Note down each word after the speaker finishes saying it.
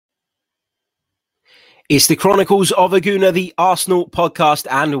It's the Chronicles of Aguna, the Arsenal podcast,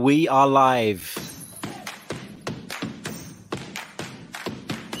 and we are live.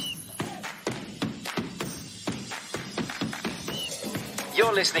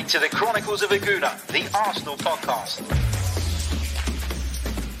 You're listening to the Chronicles of Aguna, the Arsenal podcast.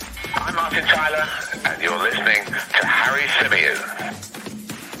 I'm Martin Tyler, and you're listening to Harry Symeou.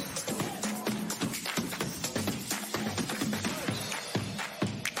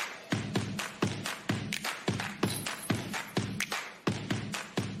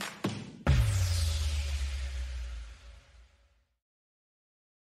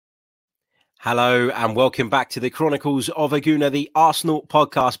 Hello and welcome back to the Chronicles of Aguna, the Arsenal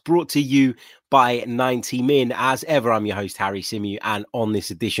podcast, brought to you by 90 Min. As ever, I'm your host, Harry Symeou, and on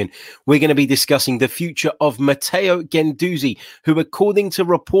this edition, we're going to be discussing the future of Matteo Guendouzi, who, according to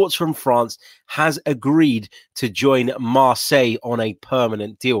reports from France, has agreed to join Marseille on a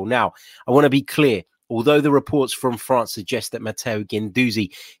permanent deal. Now, I want to be clear. Although the reports from France suggest that Matteo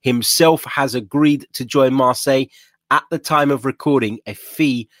Guendouzi himself has agreed to join Marseille, at the time of recording, a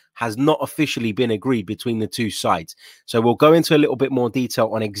fee has not officially been agreed between the two sides. So we'll go into a little bit more detail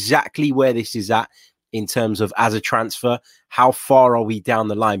on exactly where this is at in terms of as a transfer, how far are we down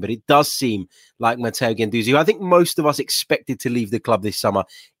the line. But it does seem like Matteo Guendouzi, who I think most of us expected to leave the club this summer,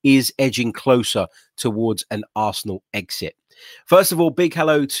 is edging closer towards an Arsenal exit. First of all, big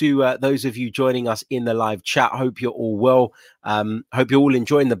hello to those of you joining us in the live chat. Hope you're all well. Hope you're all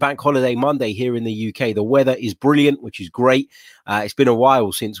enjoying the bank holiday Monday here in the UK. The weather is brilliant, which is great. It's been a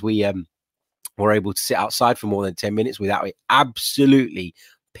while since we were able to sit outside for more than 10 minutes without it absolutely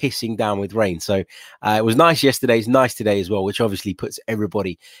pissing down with rain. So it was nice yesterday. It's nice today as well, which obviously puts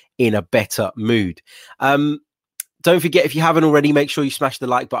everybody in a better mood. Don't forget, if you haven't already, make sure you smash the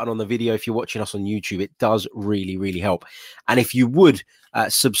like button on the video. If you're watching us on YouTube, it does really, really help. And if you would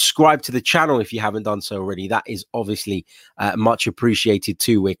subscribe to the channel, if you haven't done so already, that is obviously much appreciated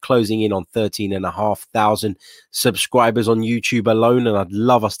too. We're closing in on 13,500 subscribers on YouTube alone, and I'd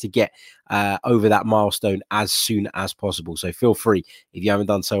love us to get over that milestone as soon as possible. So feel free, if you haven't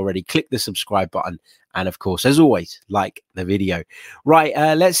done so already, click the subscribe button. And of course, as always, like the video. Right,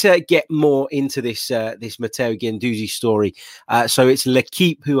 let's get more into this this Matteo Guendouzi story. So it's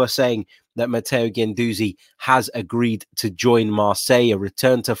L'Equipe who are saying that Matteo Guendouzi has agreed to join Marseille. A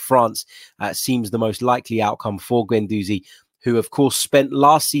return to France seems the most likely outcome for Guendouzi, who, of course, spent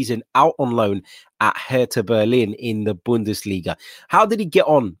last season out on loan at Hertha Berlin in the Bundesliga. How did he get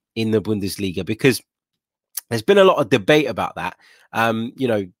on in the Bundesliga? Because there's been a lot of debate about that.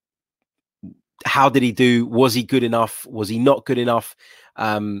 How did he do? Was he good enough? Was he not good enough?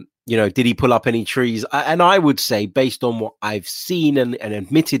 Did he pull up any trees? And I would say, based on what I've seen, and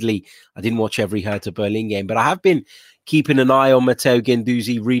admittedly, I didn't watch every Hertha Berlin game, but I have been keeping an eye on Matteo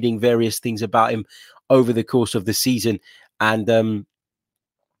Guendouzi, reading various things about him over the course of the season. And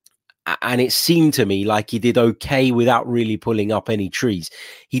it seemed to me like he did okay without really pulling up any trees.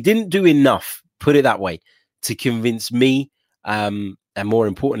 He didn't do enough, put it that way, to convince me, and more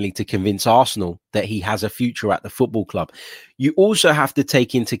importantly, to convince Arsenal that he has a future at the football club. You also have to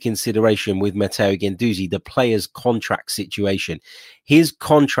take into consideration with Matteo Guendouzi the player's contract situation. His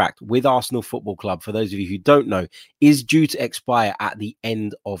contract with Arsenal Football Club, for those of you who don't know, is due to expire at the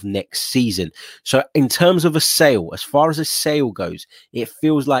end of next season. So in terms of a sale, as far as a sale goes, it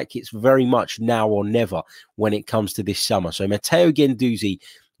feels like it's very much now or never when it comes to this summer. So Matteo Guendouzi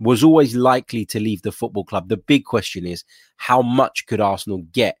was always likely to leave the football club. The big question is, how much could Arsenal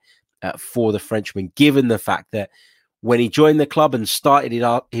get for the Frenchman, given the fact that when he joined the club and started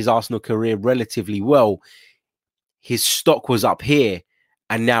his Arsenal career relatively well, his stock was up here,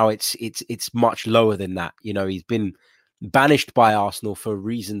 and now it's much lower than that. You know, he's been banished by Arsenal for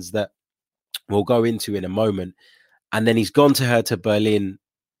reasons that we'll go into in a moment, and then he's gone to Hertha Berlin,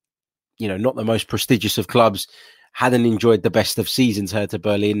 not the most prestigious of clubs, hadn't enjoyed the best of seasons, Hertha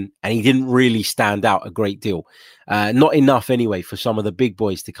Berlin, and he didn't really stand out a great deal. Not enough anyway for some of the big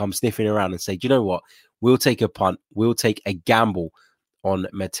boys to come sniffing around and say, do you know what? We'll take a punt. We'll take a gamble on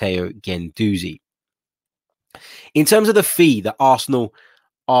Matteo Guendouzi. In terms of the fee that Arsenal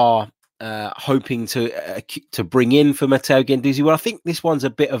are hoping to bring in for Matteo Guendouzi, well, I think this one's a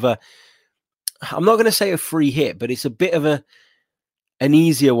bit of I'm not going to say a free hit, but it's a bit of an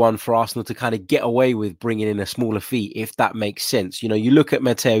easier one for Arsenal to kind of get away with bringing in a smaller fee, if that makes sense. You look at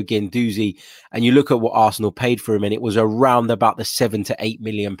Matteo Guendouzi and you look at what Arsenal paid for him, and it was around about the £7 to £8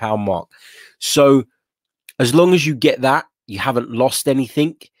 million mark. So as long as you get that, you haven't lost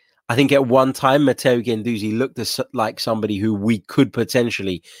anything. I think at one time, Matteo Guendouzi looked like somebody who we could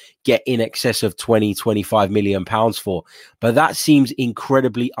potentially get in excess of 20, 25 million pounds for. But that seems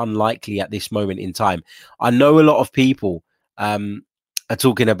incredibly unlikely at this moment in time. I know a lot of people are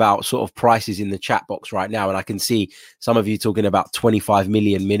talking about sort of prices in the chat box right now. And I can see some of you talking about 25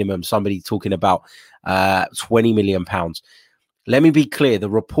 million minimum, somebody talking about 20 million pounds. Let me be clear. The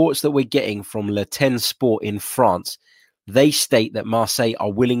reports that we're getting from Le Ten Sport in France, they state that Marseille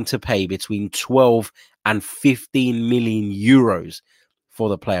are willing to pay between 12 and 15 million euros for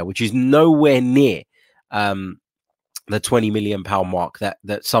the player, which is nowhere near the 20 million pound mark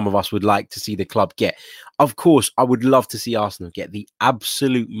that some of us would like to see the club get. Of course, I would love to see Arsenal get the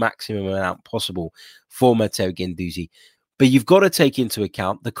absolute maximum amount possible for Matteo Guendouzi. But you've got to take into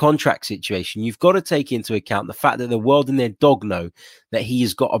account the contract situation. You've got to take into account the fact that the world and their dog know that he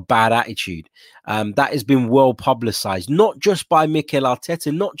has got a bad attitude. That has been well publicized, not just by Mikel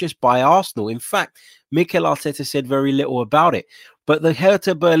Arteta, not just by Arsenal. In fact, Mikel Arteta said very little about it. But the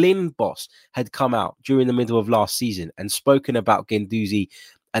Hertha Berlin boss had come out during the middle of last season and spoken about Guendouzi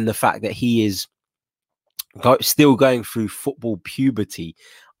and the fact that he is still going through football puberty,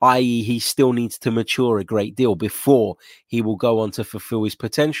 i.e. he still needs to mature a great deal before he will go on to fulfill his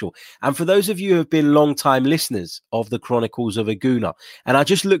potential. And for those of you who have been long-time listeners of the Chronicles of a Gooner, and I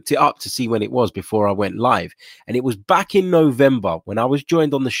just looked it up to see when it was before I went live, and it was back in November when I was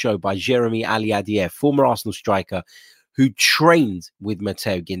joined on the show by Jeremy Aliadier, former Arsenal striker, who trained with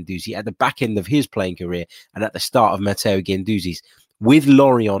Matteo Guendouzi at the back end of his playing career and at the start of Matteo Guendouzi's with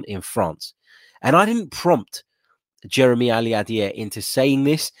Lorient in France. And I didn't prompt Jeremy Aliadier into saying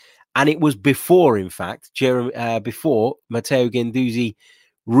this. And it was before, in fact, before Matteo Guendouzi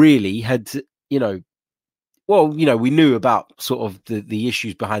really had, we knew about sort of the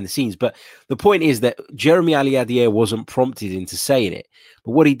issues behind the scenes. But the point is that Jeremy Aliadier wasn't prompted into saying it.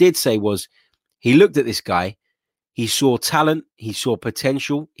 But what he did say was he looked at this guy. He saw talent, he saw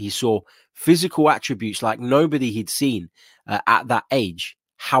potential, he saw physical attributes like nobody he'd seen at that age.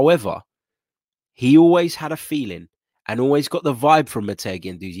 However, he always had a feeling and always got the vibe from Matteo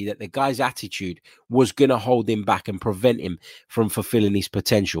Guendouzi that the guy's attitude was going to hold him back and prevent him from fulfilling his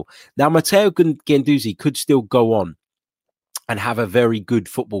potential. Now, Matteo Guendouzi could still go on and have a very good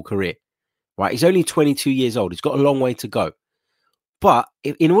football career, right? He's only 22 years old. He's got a long way to go. But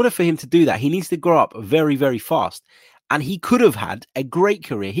in order for him to do that, he needs to grow up very, very fast. And he could have had a great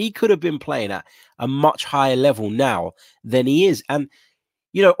career. He could have been playing at a much higher level now than he is. And,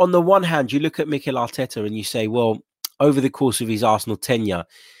 on the one hand, you look at Mikel Arteta and you say, well, over the course of his Arsenal tenure,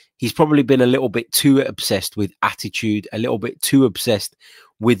 he's probably been a little bit too obsessed with attitude, a little bit too obsessed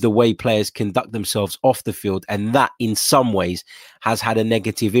with the way players conduct themselves off the field. And that, in some ways, has had a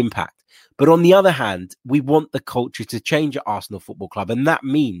negative impact. But on the other hand, we want the culture to change at Arsenal Football Club. And that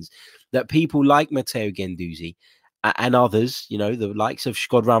means that people like Matteo Guendouzi and others, the likes of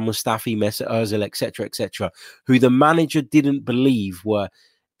Shkodran Mustafi, Mesut Ozil, etc., who the manager didn't believe were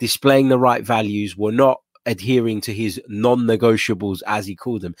displaying the right values, were not adhering to his non-negotiables, as he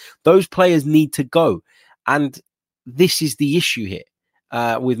called them. Those players need to go. And this is the issue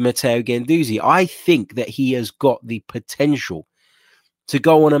here with Matteo Guendouzi. I think that he has got the potential to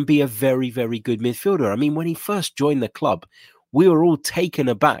go on and be a very, very good midfielder. I mean, when he first joined the club, we were all taken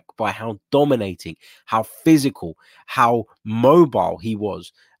aback by how dominating, how physical, how mobile he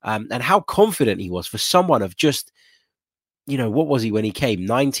was, and how confident he was for someone of just, what was he when he came?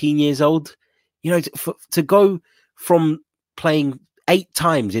 19 years old? To go from playing 8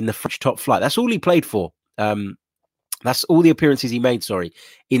 times in the French top flight, that's all he played for. That's all the appearances he made,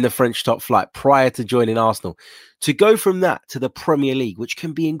 in the French top flight prior to joining Arsenal. To go from that to the Premier League, which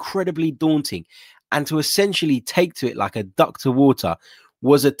can be incredibly daunting, and to essentially take to it like a duck to water,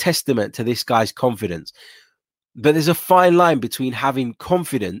 was a testament to this guy's confidence. But there's a fine line between having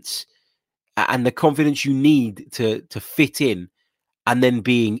confidence and the confidence you need to fit in, and then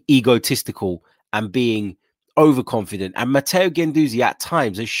being egotistical and being overconfident. And Matteo Guendouzi at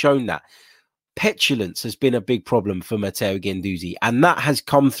times has shown that. Petulance has been a big problem for Matteo Guendouzi, and that has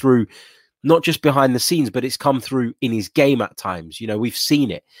come through not just behind the scenes, but it's come through in his game at times. We've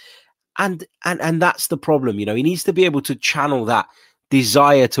seen it, and that's the problem. He needs to be able to channel that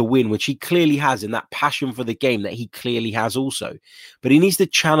desire to win, which he clearly has, and that passion for the game that he clearly has also. But he needs to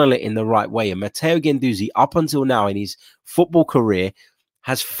channel it in the right way. And Matteo Guendouzi, up until now in his football career,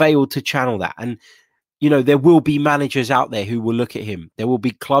 has failed to channel that. And there will be managers out there who will look at him. There will be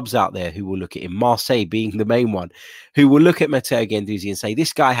clubs out there who will look at him, Marseille being the main one, who will look at Matteo Guendouzi and say,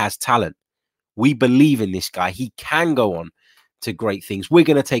 this guy has talent. We believe in this guy. He can go on to great things. We're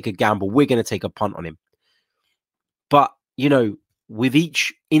going to take a gamble. We're going to take a punt on him. But, with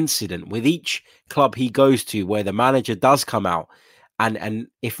each incident, with each club he goes to where the manager does come out and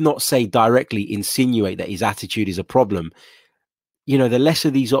if not say directly insinuate that his attitude is a problem, you know, the less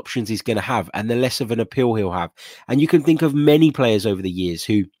of these options he's going to have and the less of an appeal he'll have. And you can think of many players over the years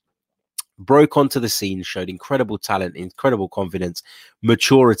who broke onto the scene, showed incredible talent, incredible confidence,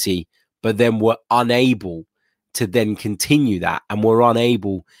 maturity, but then were unable to then continue that and were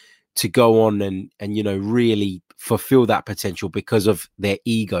unable to go on and you know, really fulfill that potential because of their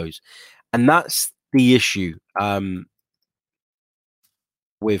egos. And that's the issue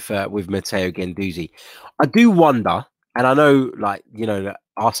with Matteo Guendouzi. I do wonder, and I know, like, you know,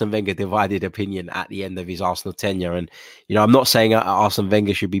 Arsene Wenger divided opinion at the end of his Arsenal tenure, and you know, I'm not saying Arsene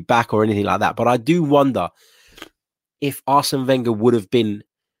Wenger should be back or anything like that, but I do wonder if Arsene Wenger would have been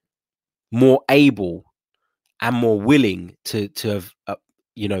more able and more willing to have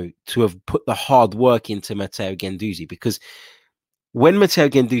you know, to have put the hard work into Matteo Guendouzi, because when Matteo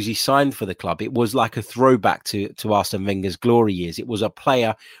Guendouzi signed for the club, it was like a throwback to Arsene Wenger's glory years. It was a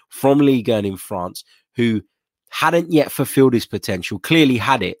player from Ligue 1 in France who hadn't yet fulfilled his potential, clearly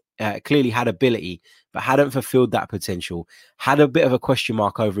had it, clearly had ability, but hadn't fulfilled that potential, had a bit of a question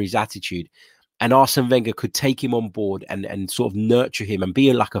mark over his attitude. And Arsene Wenger could take him on board and sort of nurture him and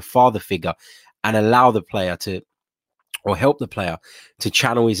be like a father figure and allow the player to, or help the player to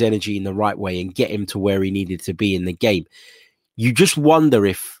channel his energy in the right way and get him to where he needed to be in the game. You just wonder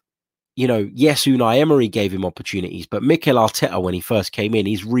if, you know, yes, Unai Emery gave him opportunities, but Mikel Arteta, when he first came in,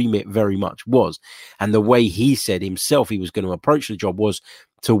 his remit very much was, and the way he said himself he was going to approach the job was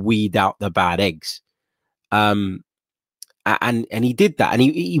to weed out the bad eggs. And he did that, and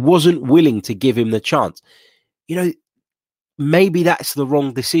he wasn't willing to give him the chance. You know, maybe that's the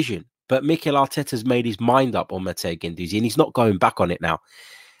wrong decision, but Mikel Arteta's made his mind up on Matteo Guendouzi, and he's not going back on it now.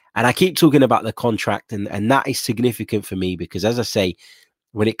 And I keep talking about the contract, and that is significant for me because, as I say,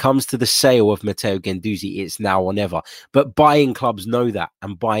 when it comes to the sale of Matteo Guendouzi, it's now or never. But buying clubs know that,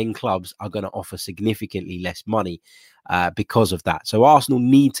 and buying clubs are going to offer significantly less money because of that. So Arsenal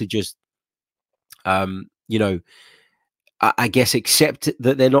need to just, you know, I guess accept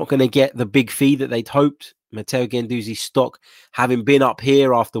that they're not going to get the big fee that they'd hoped. Matteo Guendouzi's stock, having been up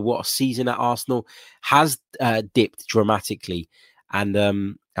here after what a season at Arsenal, has dipped dramatically. And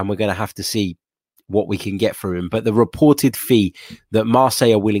we're going to have to see what we can get for him. But the reported fee that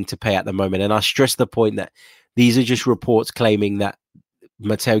Marseille are willing to pay at the moment, and I stress the point that these are just reports claiming that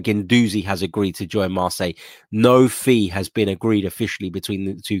Matteo Guendouzi has agreed to join Marseille. No fee has been agreed officially between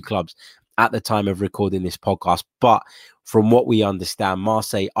the two clubs at the time of recording this podcast. But from what we understand,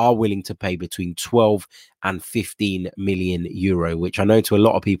 Marseille are willing to pay between 12 and 15 million euro, which I know to a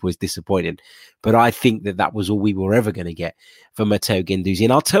lot of people is disappointing. But I think that was all we were ever going to get for Matteo Guendouzi.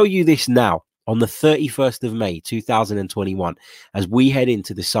 And I'll tell you this now, on the 31st of May, 2021, as we head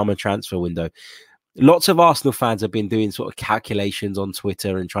into the summer transfer window, lots of Arsenal fans have been doing sort of calculations on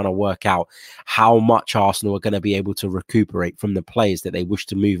Twitter and trying to work out how much Arsenal are going to be able to recuperate from the players that they wish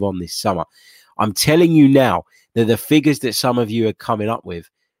to move on this summer. I'm telling you now that the figures that some of you are coming up with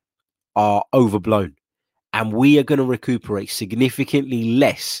are overblown, and we are going to recuperate significantly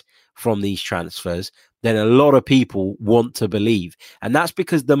less from these transfers than a lot of people want to believe. And that's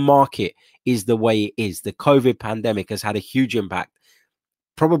because the market is the way it is. The COVID pandemic has had a huge impact,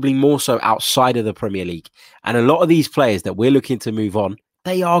 probably more so outside of the Premier League. And a lot of these players that we're looking to move on,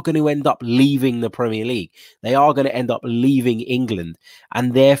 they are going to end up leaving the Premier League. They are going to end up leaving England.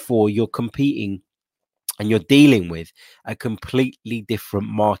 And therefore, you're competing and you're dealing with a completely different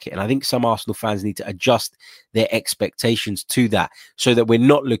market. And I think some Arsenal fans need to adjust their expectations to that so that we're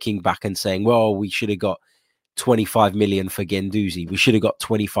not looking back and saying, well, we should have got 25 million for Guendouzi. We should have got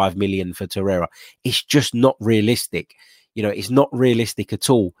 25 million for Torreira. It's just not realistic. You know, it's not realistic at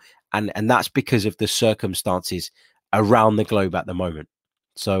all. And that's because of the circumstances around the globe at the moment.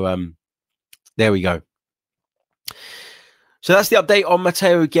 So there we go. So that's the update on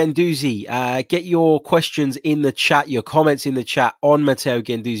Matteo Guendouzi. Get your questions in the chat, your comments in the chat on Matteo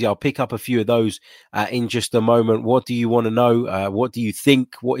Guendouzi. I'll pick up a few of those in just a moment. What do you want to know? What do you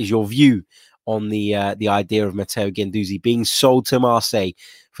think? What is your view on the idea of Matteo Guendouzi being sold to Marseille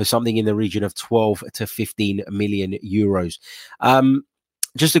for something in the region of 12 to 15 million euros?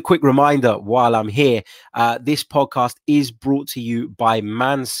 Just a quick reminder while I'm here, this podcast is brought to you by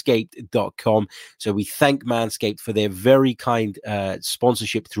manscaped.com. So we thank Manscaped for their very kind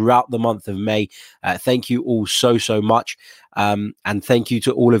sponsorship throughout the month of May. Thank you all so much. And thank you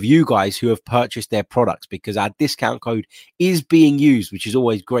to all of you guys who have purchased their products, because our discount code is being used, which is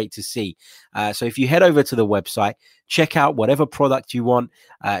always great to see. So if you head over to the website, check out whatever product you want,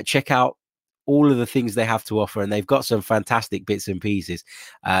 check out all of the things they have to offer, and they've got some fantastic bits and pieces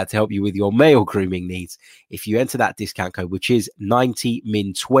to help you with your male grooming needs. If you enter that discount code, which is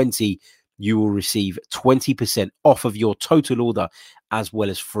 90min20, you will receive 20% off of your total order, as well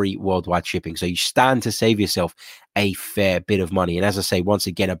as free worldwide shipping. So you stand to save yourself a fair bit of money. And as I say, once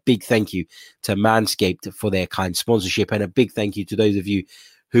again, a big thank you to Manscaped for their kind sponsorship, and a big thank you to those of you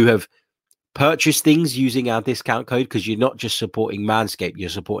who have purchase things using our discount code, because you're not just supporting Manscaped, you're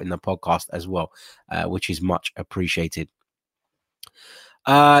supporting the podcast as well, which is much appreciated.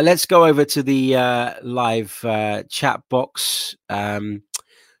 Let's go over to the live chat box.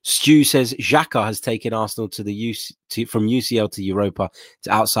 Stu says Xhaka has taken Arsenal to the from UCL to Europa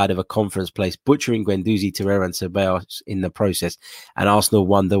to outside of a conference place, butchering Guendouzi, Torreira and Ceballos in the process, and Arsenal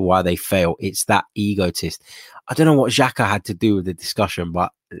wonder why they fail. It's that egotist. I don't know what Xhaka had to do with the discussion,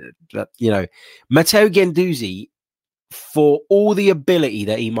 but Matteo Guendouzi, for all the ability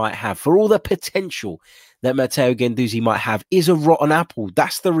that he might have, for all the potential that Matteo Guendouzi might have, is a rotten apple.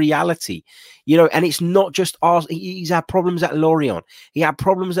 That's the reality, and it's not just Arsenal. He's had problems at Lorient. He had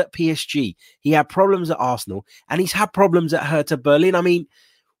problems at PSG. He had problems at Arsenal, and he's had problems at Hertha Berlin. I mean,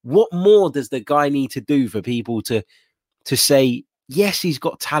 what more does the guy need to do for people to say, yes, he's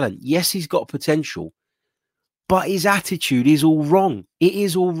got talent. Yes, he's got potential, but his attitude is all wrong. It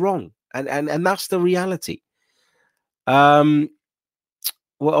is all wrong. And that's the reality.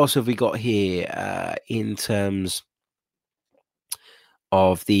 What else have we got here in terms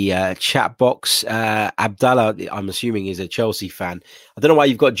of the chat box? Abdallah, I'm assuming, is a Chelsea fan. I don't know why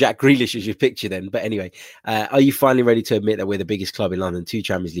you've got Jack Grealish as your picture then. But anyway, are you finally ready to admit that we're the biggest club in London? 2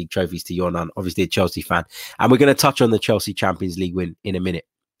 Champions League trophies to your none. Obviously a Chelsea fan. And we're going to touch on the Chelsea Champions League win in a minute.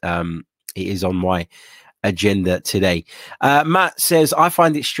 It is on my agenda today. Matt says, I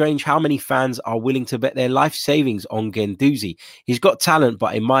find it strange how many fans are willing to bet their life savings on Guendouzi. He's got talent,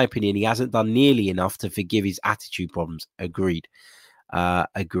 but in my opinion, he hasn't done nearly enough to forgive his attitude problems. Agreed. Ananth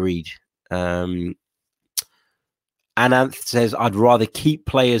says, I'd rather keep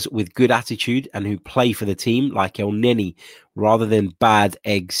players with good attitude and who play for the team, like El Neni, rather than bad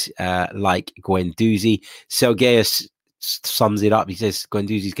eggs like Guendouzi. Sergei sums it up. He says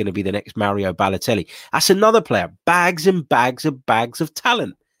Guendouzi is going to be the next Mario Balotelli. That's another player. Bags and bags of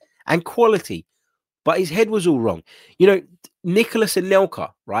talent and quality, but his head was all wrong. Nicolas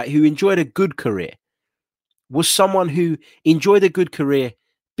Anelka, right, who enjoyed a good career, was someone who enjoyed a good career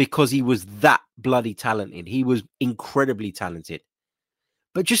because he was that bloody talented. He was incredibly talented.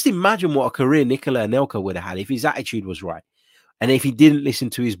 But just imagine what a career Nicolas Anelka would have had if his attitude was right. And if he didn't listen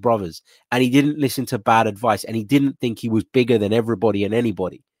to his brothers, and he didn't listen to bad advice, and he didn't think he was bigger than everybody and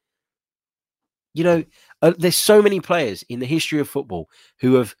anybody. There's so many players in the history of football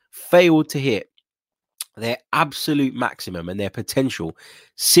who have failed to hit their absolute maximum and their potential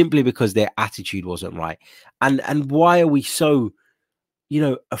simply because their attitude wasn't right. And why are we so,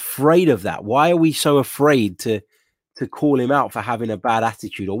 afraid of that? Why are we so afraid to call him out for having a bad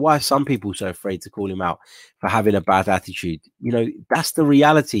attitude? Or why are some people so afraid to call him out for having a bad attitude? That's the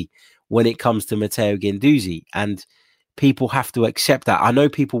reality when it comes to Matteo Guendouzi, and people have to accept that. I know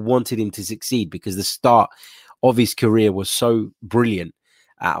people wanted him to succeed because the start of his career was so brilliant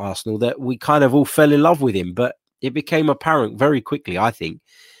at Arsenal that we kind of all fell in love with him, but it became apparent very quickly, I think,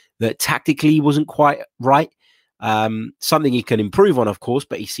 that tactically he wasn't quite right. Something he can improve on, of course,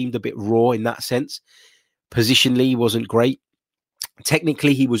 but he seemed a bit raw in that sense. Positionally, he wasn't great.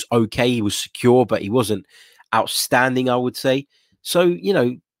 Technically, he was okay. He was secure, but he wasn't outstanding, I would say. So,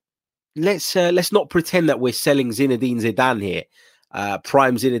 let's not pretend that we're selling Zinedine Zidane here,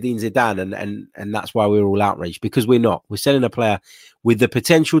 prime Zinedine Zidane, and that's why we're all outraged, because we're not. We're selling a player with the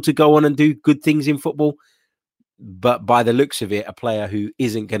potential to go on and do good things in football, but by the looks of it, a player who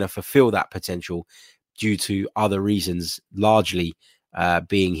isn't going to fulfill that potential due to other reasons, largely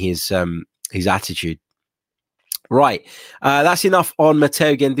being his attitude. Right. That's enough on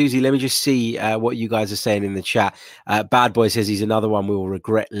Matteo Guendouzi. Let me just see what you guys are saying in the chat. Bad Boy says he's another one we will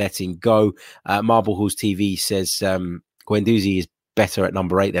regret letting go. Marble Halls TV says Guendouzi is better at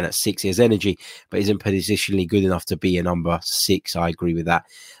number 8 than at 6. He has energy, but isn't positionally good enough to be a number 6. I agree with that.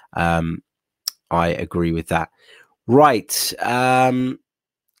 Right.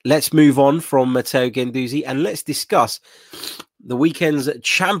 Let's move on from Matteo Guendouzi and let's discuss the weekend's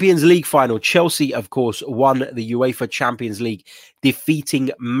Champions League final. Chelsea, of course, won the UEFA Champions League,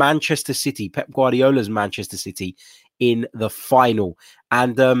 defeating Manchester City, Pep Guardiola's Manchester City, in the final.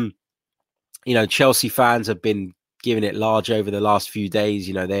 And, Chelsea fans have been giving it large over the last few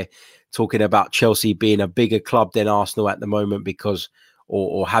days. They're talking about Chelsea being a bigger club than Arsenal at the moment because,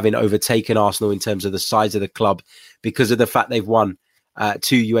 or having overtaken Arsenal in terms of the size of the club because of the fact they've won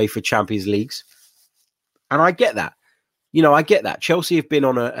 2 UEFA Champions Leagues. And I get that. I get that. Chelsea have been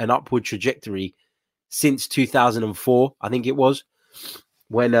on an upward trajectory since 2004, I think it was,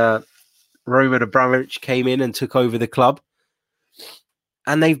 when Roman Abramovich came in and took over the club.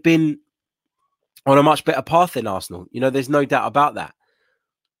 And they've been on a much better path than Arsenal. There's no doubt about that.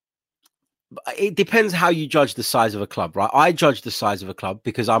 It depends how you judge the size of a club, right? I judge the size of a club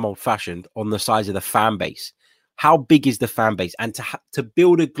because I'm old-fashioned on the size of the fan base. How big is the fan base? And to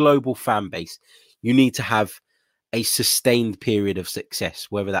build a global fan base, you need to have a sustained period of success,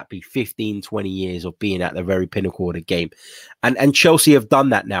 whether that be 15, 20 years of being at the very pinnacle of the game. And Chelsea have done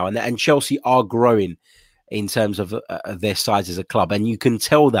that now. And Chelsea are growing in terms of their size as a club. And you can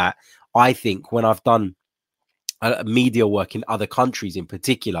tell that, I think, when I've done media work in other countries in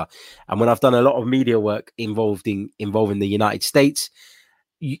particular, and when I've done a lot of media work involving the United States,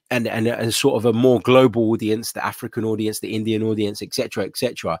 and sort of a more global audience, the African audience, the Indian audience, etc.,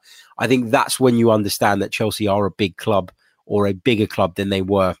 etc. I think that's when you understand that Chelsea are a big club, or a bigger club than they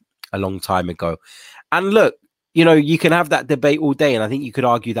were a long time ago. And look, you can have that debate all day, and I think you could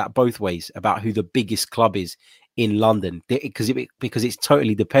argue that both ways about who the biggest club is in London, because it's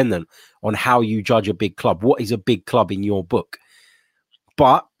totally dependent on how you judge a big club. What is a big club in your book?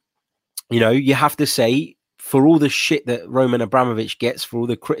 But you have to say, for all the shit that Roman Abramovich gets, for all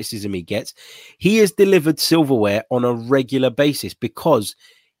the criticism he gets, he has delivered silverware on a regular basis because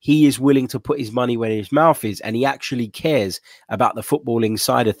he is willing to put his money where his mouth is, and he actually cares about the footballing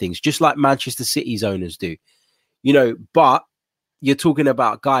side of things, just like Manchester City's owners do. But you're talking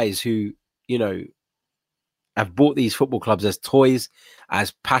about guys who, have bought these football clubs as toys,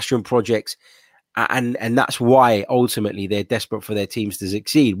 as passion projects, and that's why ultimately they're desperate for their teams to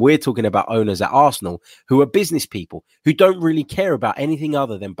succeed. We're talking about owners at Arsenal who are business people who don't really care about anything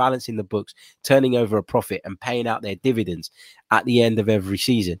other than balancing the books, turning over a profit, and paying out their dividends at the end of every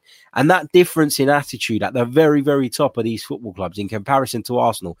season. And that difference in attitude at the very, very top of these football clubs in comparison to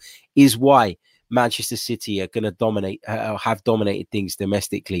Arsenal is why Manchester City are going to dominate, have dominated things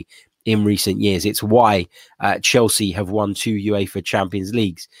domestically in recent years. It's why Chelsea have won 2 UEFA Champions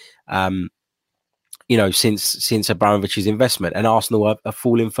Leagues. Since Abramovich's investment, and Arsenal are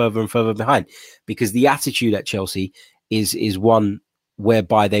falling further and further behind, because the attitude at Chelsea is one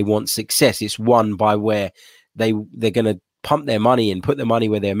whereby they want success. It's one by where they're going to pump their money and put the money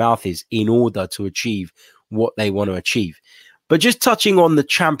where their mouth is in order to achieve what they want to achieve. But just touching on the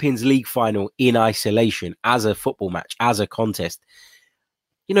Champions League final in isolation as a football match, as a contest,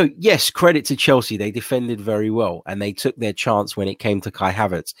 yes, credit to Chelsea. They defended very well, and they took their chance when it came to Kai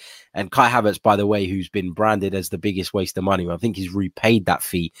Havertz. And Kai Havertz, by the way, who's been branded as the biggest waste of money, I think he's repaid that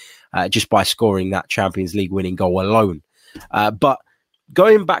fee just by scoring that Champions League winning goal alone. But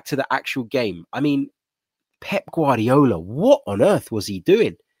going back to the actual game, I mean, Pep Guardiola, what on earth was he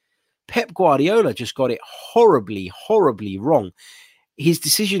doing? Pep Guardiola just got it horribly, horribly wrong. His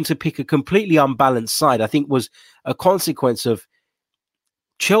decision to pick a completely unbalanced side, I think, was a consequence of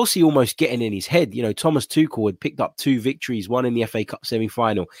Chelsea almost getting in his head. Thomas Tuchel had picked up 2 victories, one in the FA Cup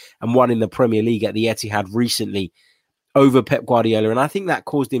semi-final and one in the Premier League at the Etihad recently over Pep Guardiola. And I think that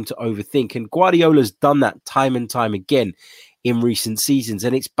caused him to overthink. And Guardiola's done that time and time again in recent seasons.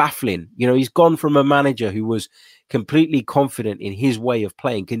 And it's baffling. He's gone from a manager who was completely confident in his way of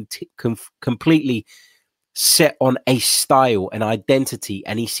playing, completely set on a style and identity.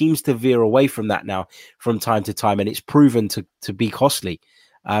 And he seems to veer away from that now from time to time. And it's proven to be costly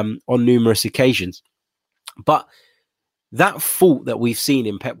on numerous occasions. But that fault that we've seen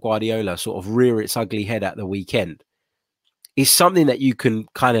in Pep Guardiola sort of rear its ugly head at the weekend is something that you can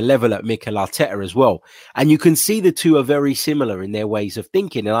kind of level at Mikel Arteta as well. And you can see the two are very similar in their ways of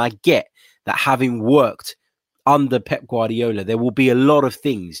thinking. And I get that, having worked under Pep Guardiola, there will be a lot of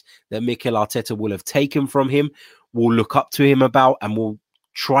things that Mikel Arteta will have taken from him, will look up to him about, and will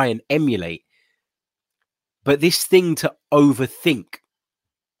try and emulate. But this thing to overthink,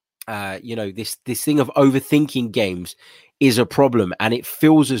 this thing of overthinking games is a problem. And it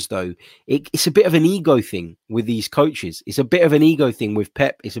feels as though it's a bit of an ego thing with these coaches. It's a bit of an ego thing with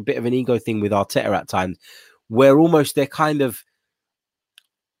Pep. It's a bit of an ego thing with Arteta at times, where almost they're kind of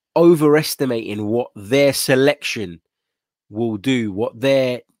overestimating what their selection will do, what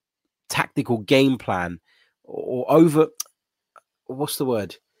their tactical game plan,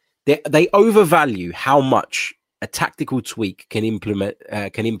 they overvalue how much a tactical tweak can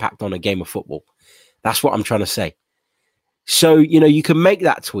impact on a game of football. That's what I'm trying to say. So, you can make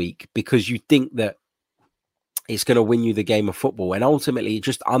that tweak because you think that it's going to win you the game of football. And ultimately, it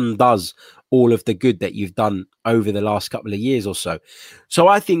just undoes all of the good that you've done over the last couple of years or so. So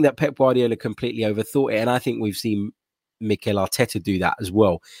I think that Pep Guardiola completely overthought it. And I think we've seen Mikel Arteta do that as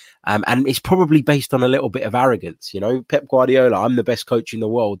well. And it's probably based on a little bit of arrogance. Pep Guardiola, I'm the best coach in the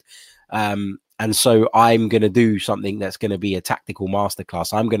world. And so I'm going to do something that's going to be a tactical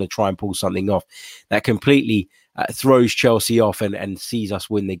masterclass. I'm going to try and pull something off that completely throws Chelsea off and sees us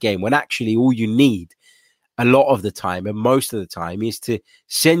win the game. When actually all you need a lot of the time and most of the time is to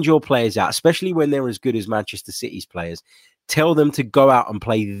send your players out, especially when they're as good as Manchester City's players. Tell them to go out and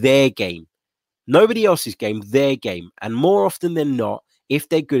play their game. Nobody else's game, their game. And more often than not, if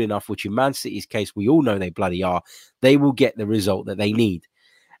they're good enough, which in Man City's case, we all know they bloody are, they will get the result that they need.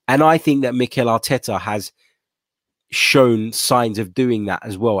 And I think that Mikel Arteta has shown signs of doing that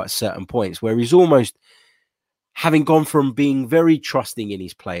as well at certain points, where he's almost having gone from being very trusting in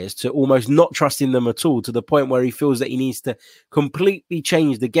his players to almost not trusting them at all, to the point where he feels that he needs to completely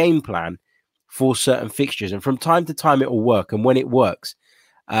change the game plan for certain fixtures. And from time to time, it will work. And when it works,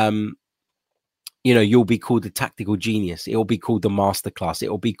 you'll be called the tactical genius. It will be called the masterclass. It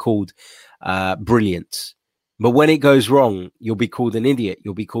will be called brilliance. But when it goes wrong, you'll be called an idiot.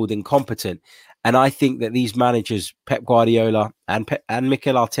 You'll be called incompetent. And I think that these managers, Pep Guardiola and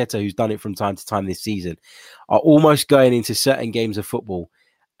Mikel Arteta, who's done it from time to time this season, are almost going into certain games of football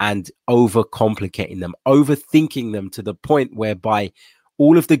and overcomplicating them, overthinking them to the point whereby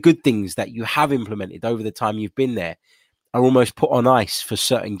all of the good things that you have implemented over the time you've been there are almost put on ice for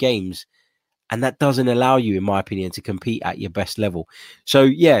certain games. And that doesn't allow you, in my opinion, to compete at your best level. So,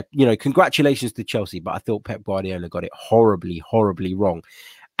 yeah, congratulations to Chelsea. But I thought Pep Guardiola got it horribly, horribly wrong.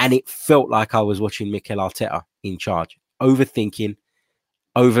 And it felt like I was watching Mikel Arteta in charge, overthinking,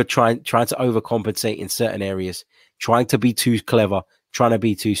 trying to overcompensate in certain areas, trying to be too clever, trying to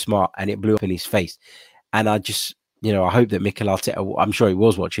be too smart. And it blew up in his face. And I just, I hope that Mikel Arteta, I'm sure he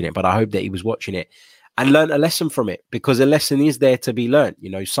was watching it, but I hope that he was watching it and learned a lesson from it, because a lesson is there to be learned.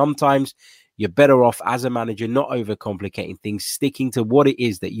 Sometimes you're better off as a manager not overcomplicating things, sticking to what it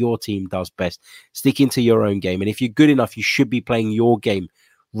is that your team does best, sticking to your own game. And if you're good enough, you should be playing your game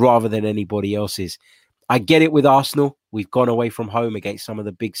rather than anybody else's. I get it with Arsenal. We've gone away from home against some of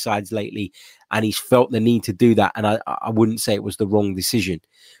the big sides lately, and he's felt the need to do that. And I wouldn't say it was the wrong decision.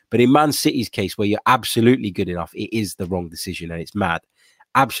 But in Man City's case, where you're absolutely good enough, it is the wrong decision, and it's mad.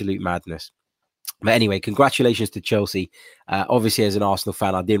 Absolute madness. But anyway, congratulations to Chelsea. Obviously, as an Arsenal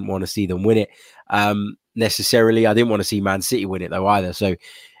fan, I didn't want to see them win it necessarily. I didn't want to see Man City win it, though, either. So it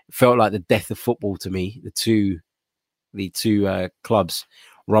felt like the death of football to me. The two clubs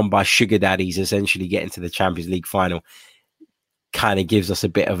run by sugar daddies essentially getting to the Champions League final kind of gives us a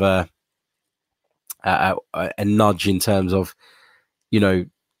bit of a nudge in terms of,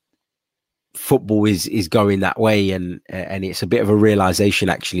 football is going that way. And it's a bit of a realization,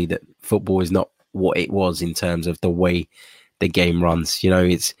 actually, that football is not what it was in terms of the way the game runs.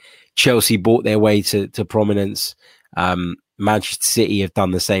 It's Chelsea bought their way to prominence. Manchester City have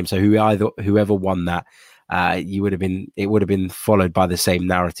done the same. So whoever won that, it would have been followed by the same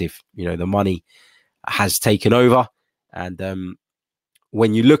narrative. The money has taken over. And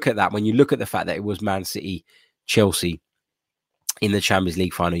when you look at that, when you look at the fact that it was Man City, Chelsea in the Champions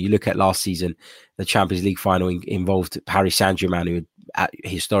League final, you look at last season, the Champions League final involved Paris Saint-Germain, who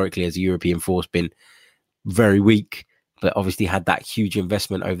historically as a European force been very weak, but obviously had that huge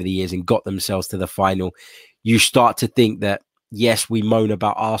investment over the years and got themselves to the final. You start to think that, yes, we moan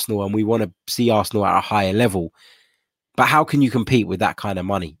about Arsenal and we want to see Arsenal at a higher level, but how can you compete with that kind of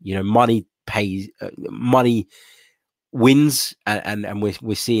money? Money pays, money wins, and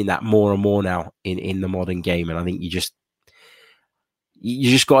we're seeing that more and more now in the modern game. And I think you just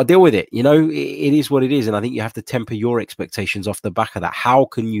got to deal with it. It is what it is. And I think you have to temper your expectations off the back of that. How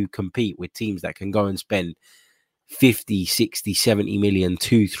can you compete with teams that can go and spend 50, 60, 70 million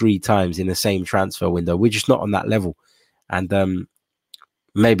 2-3 times in the same transfer window? We're just not on that level. And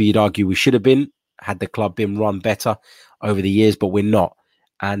maybe you'd argue we should have been, had the club been run better over the years, but we're not.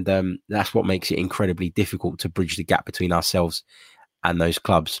 And that's what makes it incredibly difficult to bridge the gap between ourselves and those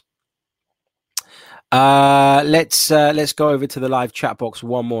clubs. Let's go over to the live chat box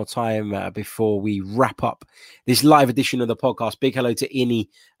one more time before we wrap up this live edition of the podcast. Big hello to Inni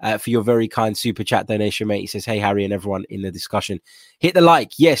for your very kind super chat donation, mate. He says, hey, Harry and everyone in the discussion. Hit the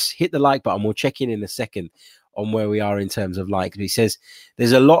like. Yes, hit the like button. We'll check in a second on where we are in terms of like. He says,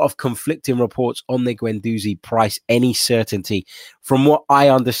 there's a lot of conflicting reports on the Guendouzi price. Any certainty? From what I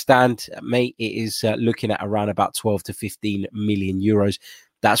understand, mate, it is looking at around about 12 to 15 million euros.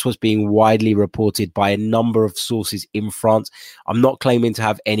 That's what's being widely reported by a number of sources in France. I'm not claiming to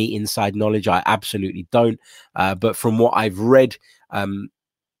have any inside knowledge. I absolutely don't. But from what I've read,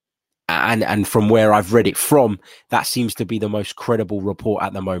 and from where I've read it from, that seems to be the most credible report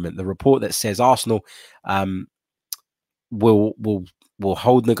at the moment. The report that says Arsenal will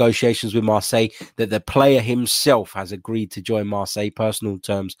hold negotiations with Marseille, that the player himself has agreed to join Marseille. Personal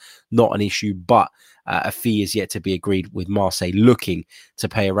terms, not an issue, but a fee is yet to be agreed, with Marseille looking to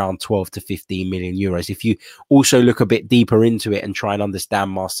pay around 12 to 15 million euros. If you also look a bit deeper into it and try and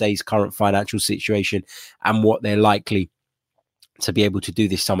understand Marseille's current financial situation and what they're likely to be able to do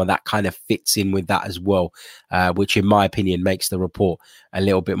this summer, that kind of fits in with that as well, which in my opinion makes the report a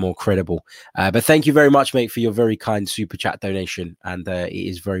little bit more credible. But thank you very much, mate, for your very kind super chat donation, and it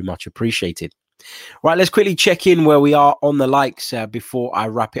is very much appreciated. Right, let's quickly check in where we are on the likes before I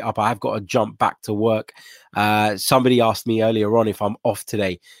wrap it up. I have got to jump back to work. Somebody asked me earlier on if I'm off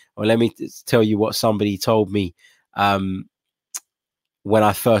today. Well, let me tell you what somebody told me when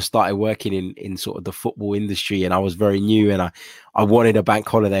I first started working in sort of the football industry, and I was very new and I wanted a bank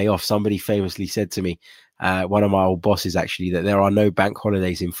holiday off. Somebody famously said to me, one of my old bosses actually, that there are no bank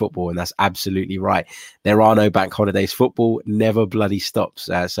holidays in football, and that's absolutely right. There are no bank holidays. Football never bloody stops.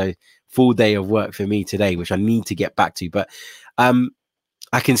 So full day of work for me today, which I need to get back to. But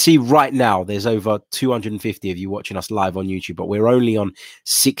I can see right now there's over 250 of you watching us live on YouTube, but we're only on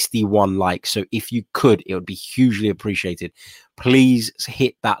 61 likes. So if you could, it would be hugely appreciated. Please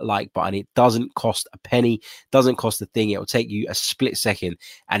hit that like button. It doesn't cost a penny, doesn't cost a thing. It will take you a split second,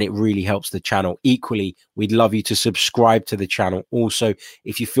 and it really helps the channel. Equally, we'd love you to subscribe to the channel. Also,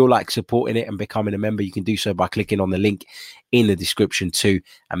 if you feel like supporting it and becoming a member, you can do so by clicking on the link in the description too,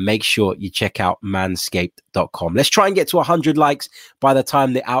 and make sure you check out manscaped.com. Let's try and get to 100 likes by the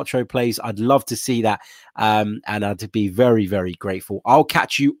time the outro plays. I'd love to see that, and I'd be very, very grateful. I'll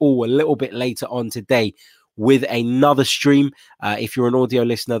catch you all a little bit later on today with another stream. If you're an audio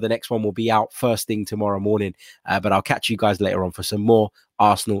listener, the next one will be out first thing tomorrow morning, but I'll catch you guys later on for some more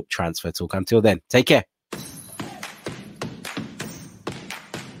Arsenal transfer talk. Until then, take care.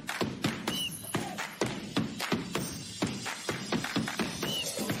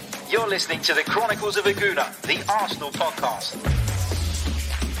 You're listening to the Chronicles of Aguna, the Arsenal podcast.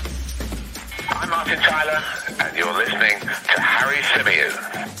 I'm Martin Tyler, and you're listening to Harry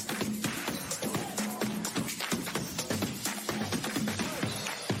Symeou.